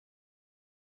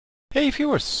Hey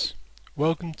viewers,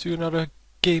 welcome to another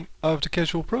game of the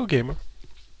Casual Pro Gamer.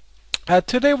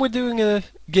 Today we're doing a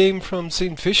game from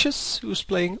Saintvicious, who's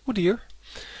playing Udyr,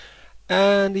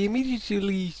 and we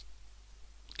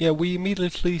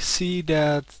immediately see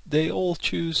that they all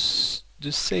choose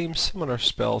the same summoner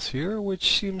spells here,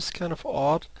 which seems kind of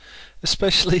odd,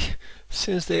 especially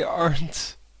since they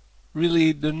aren't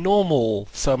really the normal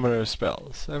summoner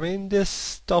spells. I mean,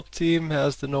 this top team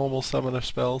has the normal summoner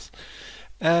spells.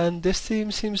 And this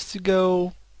team seems to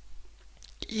go,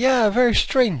 very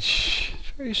strange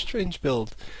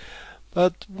build.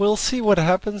 But we'll see what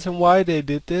happens and why they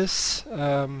did this.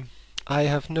 I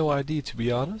have no idea, to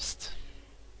be honest.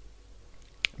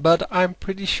 But I'm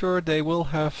pretty sure they will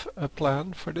have a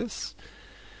plan for this.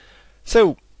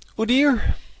 So,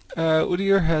 Udyr.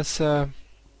 Udyr has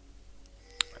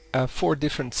 4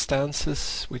 different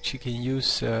stances which you can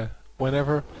use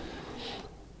whenever.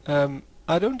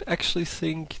 I don't actually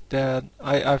think that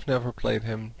I've never played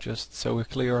him, just so we're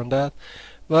clear on that.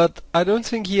 But I don't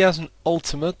think he has an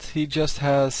ultimate. He just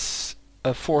has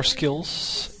 4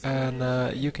 skills,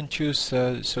 and you can choose.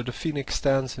 So the Phoenix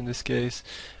stance in this case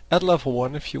at level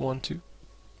 1 if you want to.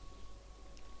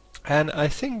 And I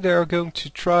think they are going to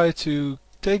try to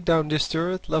take down this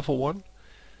turret level 1,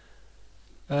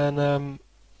 and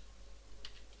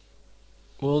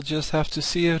we'll just have to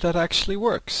see if that actually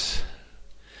works.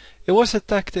 It was a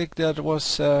tactic that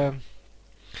was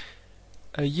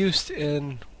used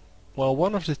in, well,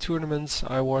 one of the tournaments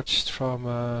I watched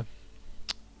from,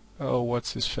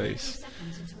 what's his face?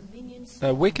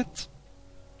 Wicked.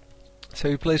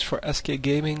 So he plays for SK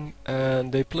Gaming,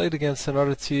 and they played against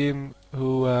another team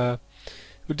who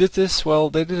did this.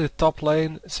 Well, they did it top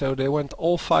lane, so they went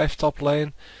all 5 top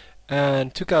lane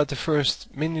and took out the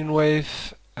first minion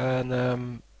wave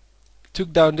and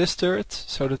took down this turret,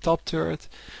 so the top turret.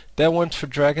 Then went for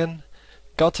dragon,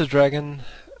 got the dragon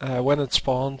when it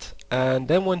spawned, and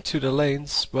then went to the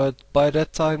lanes, but by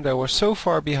that time they were so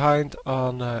far behind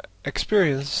on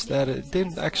experience that it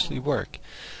didn't actually work.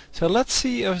 So let's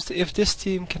see if this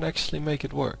team can actually make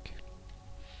it work.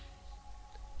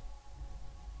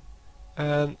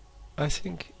 And I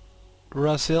think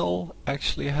Razel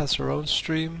actually has her own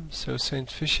stream, so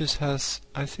Saintvicious has,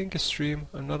 I think, a stream,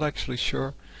 I'm not actually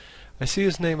sure. I see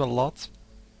his name a lot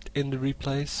in the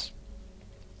replays,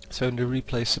 so in the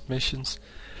replay submissions,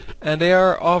 and they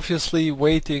are obviously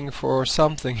waiting for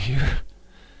something here.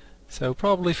 So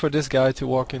probably for this guy to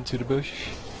walk into the bush,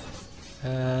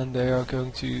 and they are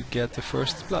going to get the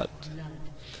first blood.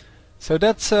 So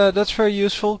that's very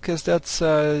useful, because that's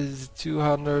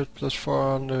 200 plus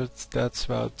 400. That's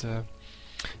about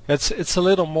it's a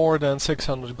little more than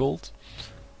 600 gold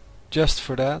just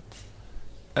for that.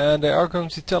 And they are going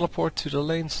to teleport to the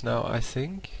lanes now, I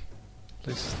think. At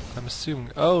least I'm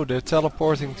assuming. Oh, they're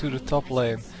teleporting to the top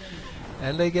lane.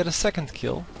 And they get a second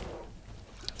kill.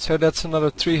 So that's another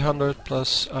 300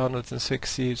 plus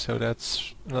 160, so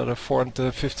that's another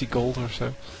 450 gold or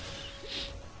so.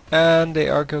 And they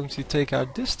are going to take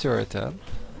out this turret then.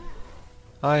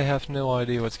 I have no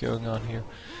idea what's going on here.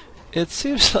 It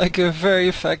seems like a very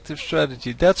effective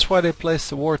strategy. That's why they placed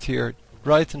the ward here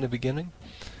right in the beginning.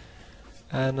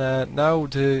 And now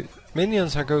the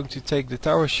minions are going to take the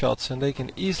tower shots, and they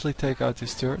can easily take out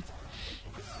this turret.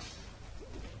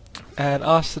 And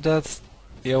after that,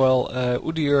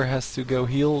 Udyr has to go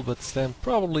heal, but then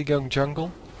probably going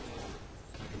jungle.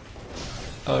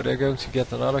 Oh, they're going to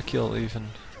get another kill even.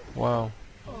 Wow.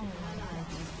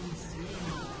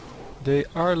 They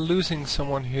are losing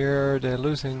someone here. They're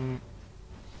losing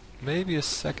maybe a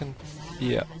second.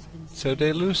 Yeah. So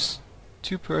they lose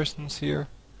 2 persons here.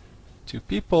 2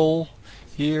 people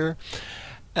here,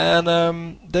 and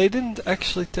they didn't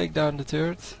actually take down the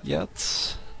turret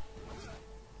yet,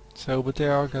 so but they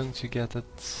are going to get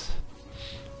it.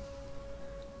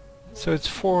 So it's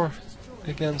 4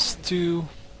 against 2,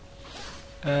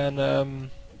 and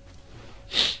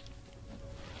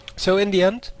so in the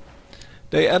end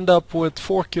they end up with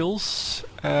 4 kills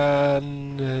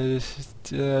and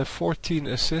 14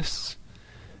 assists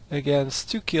against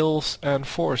 2 kills and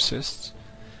 4 assists.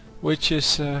 Which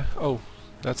is, oh,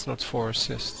 that's not 4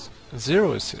 assists,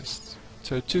 0 assists,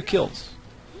 so 2 kills.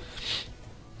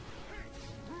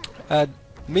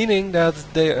 Meaning that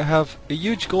they have a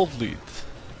huge gold lead.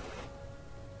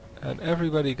 And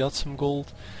everybody got some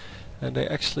gold, and they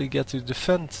actually get to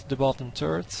defend the bottom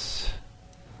turrets.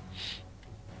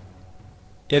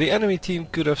 Yeah, the enemy team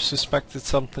could have suspected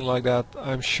something like that.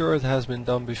 I'm sure it has been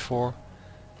done before.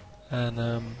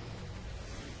 And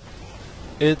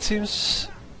it seems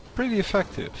pretty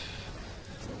effective.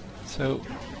 So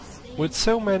with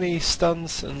so many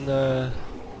stuns and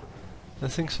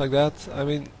and things like that. I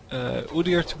mean,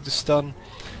 Udyr took the stun,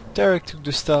 Tarek took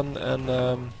the stun,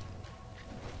 and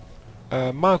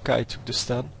Maokai took the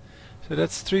stun. So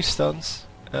that's 3 stuns,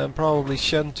 and probably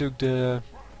Shen took the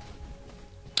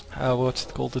what's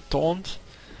it called, the taunt,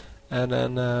 and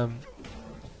then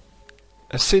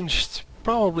Singed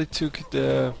probably took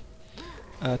the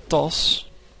toss.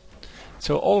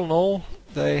 So all in all,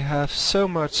 they have so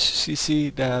much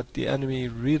CC that the enemy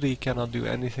really cannot do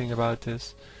anything about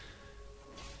this.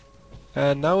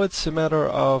 And now it's a matter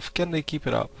of, can they keep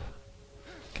it up?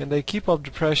 Can they keep up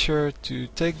the pressure to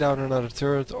take down another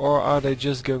turret, or are they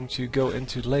just going to go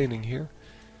into laning here?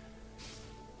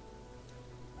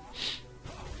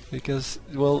 Because,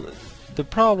 well, the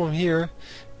problem here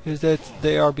is that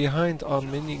they are behind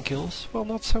on minion kills. Well,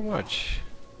 not so much.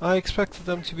 I expected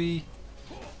them to be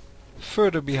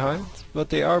further behind, but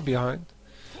they are behind.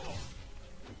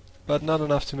 But not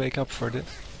enough to make up for this.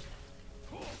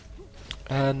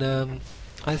 And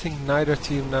I think neither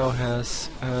team now has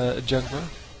a jungler.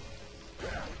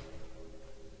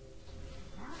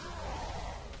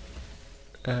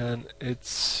 And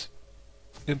it's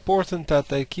important that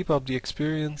they keep up the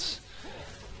experience.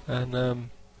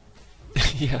 And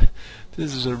yeah,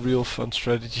 this is a real fun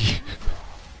strategy.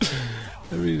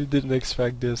 I really didn't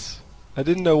expect this. I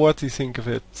didn't know what to think of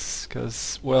it,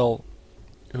 because, well,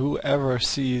 whoever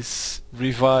sees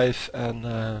revive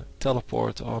and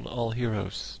teleport on all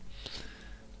heroes.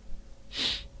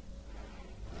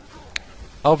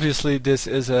 Obviously this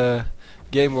is a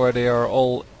game where they are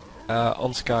all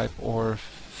on Skype or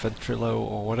Ventrilo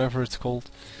or whatever it's called.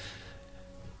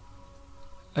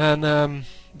 And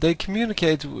they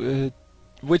communicate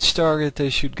which target they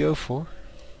should go for.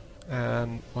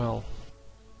 And, well,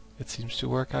 it seems to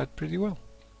work out pretty well.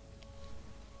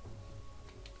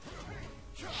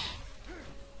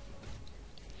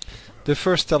 The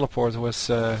first teleport was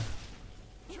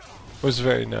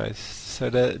very nice,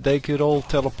 so that they could all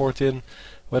teleport in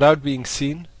without being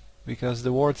seen, because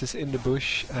the ward is in the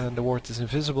bush and the ward is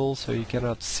invisible, so you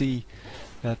cannot see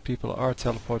that people are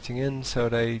teleporting in. So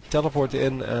they teleport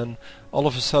in, and all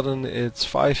of a sudden it's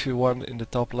 5v1 in the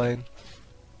top lane.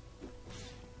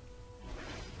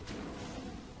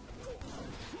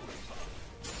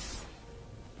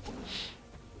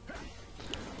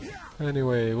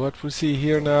 Anyway, what we see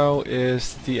here now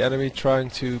is the enemy trying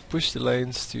to push the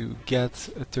lanes to get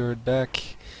a turret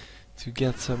back, to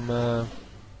get some,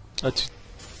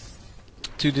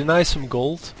 to deny some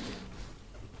gold.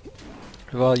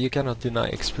 Well, you cannot deny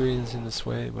experience in this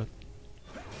way, but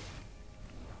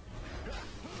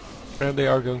and they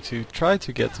are going to try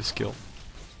to get this kill.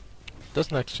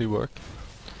 Doesn't actually work.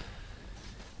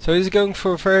 So he's going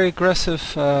for a very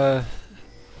aggressive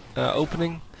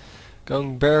opening.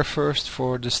 Going bear first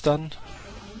for the stun,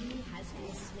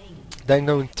 then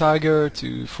going tiger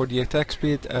for the attack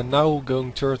speed, and now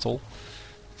going turtle.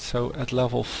 So at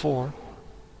level 4.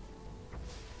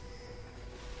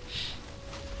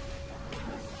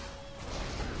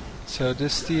 So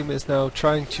this team is now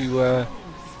trying to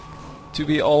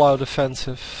be all out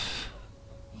offensive,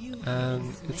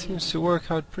 and it seems to work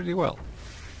out pretty well.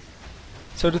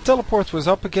 So the teleport was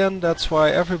up again, that's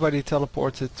why everybody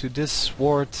teleported to this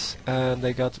ward, and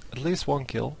they got at least 1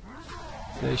 kill.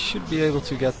 They should be able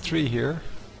to get 3 here.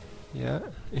 Yeah,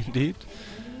 indeed.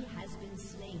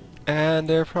 And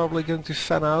they're probably going to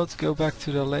fan out, go back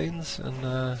to their lanes,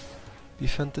 and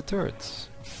defend the turrets.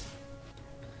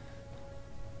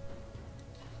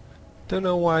 Don't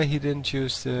know why he didn't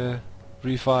use the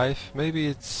revive. Maybe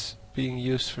it's being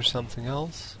used for something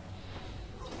else.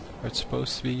 Or it's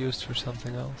supposed to be used for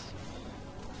something else.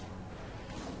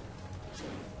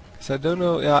 So I don't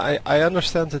know, yeah, I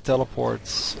understand the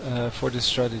teleports for this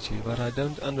strategy, but I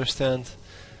don't understand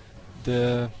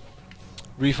the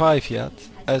revive yet,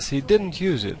 as he didn't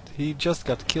use it. He just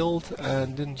got killed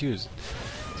and didn't use it.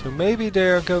 So maybe they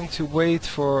are going to wait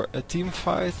for a team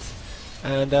fight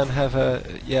and then have a,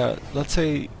 yeah, let's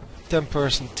say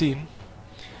 10-person team.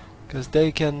 Because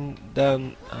they can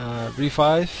then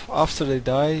revive. After they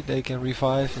die, they can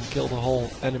revive and kill the whole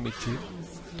enemy team.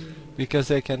 Because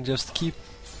they can just keep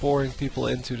pouring people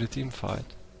into the team fight.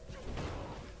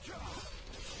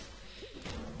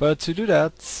 But to do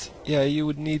that, yeah, you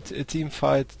would need a team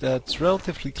fight that's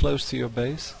relatively close to your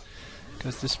base.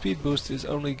 Because the speed boost is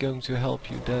only going to help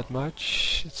you that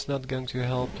much. It's not going to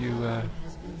help you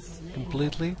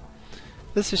completely.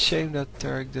 It's a shame that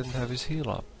Tarek didn't have his heal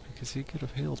up, because he could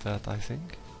have healed that, I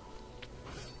think.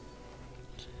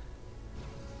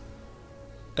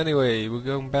 Anyway, we're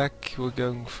going back, we're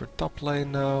going for top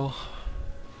lane now.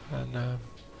 And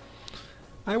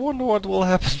I wonder what will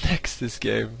happen next this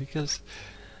game, because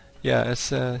Yeah, as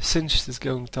Singed is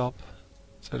going top,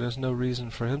 so there's no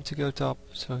reason for him to go top,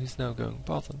 so he's now going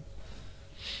bottom.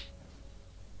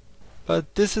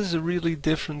 But this is a really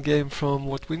different game from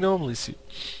what we normally see.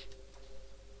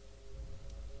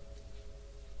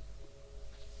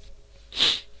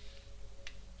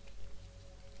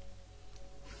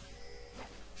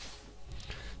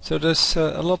 So there's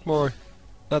a lot more,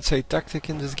 let's say, tactic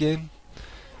in this game.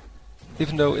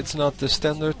 Even though it's not the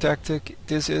standard tactic,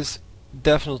 this is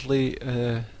definitely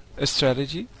a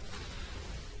strategy.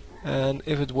 And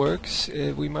if it works,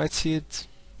 we might see it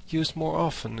used more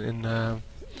often in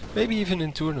maybe even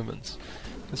in tournaments,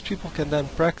 because people can then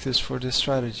practice for this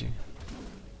strategy.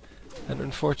 And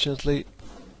unfortunately,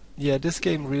 yeah, this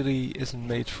game really isn't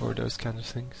made for those kind of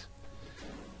things.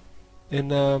 In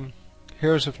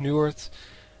Heroes of New Earth,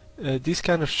 these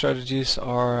kind of strategies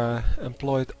are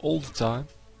employed all the time,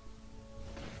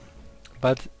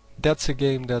 but that's a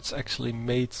game that's actually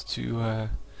made to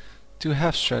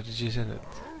have strategies in it.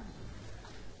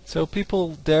 So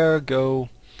people there go,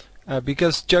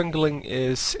 because jungling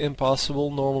is impossible.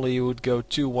 Normally you would go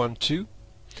 2-1-2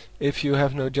 if you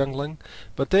have no jungling,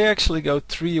 but they actually go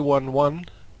 3-1-1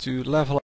 to level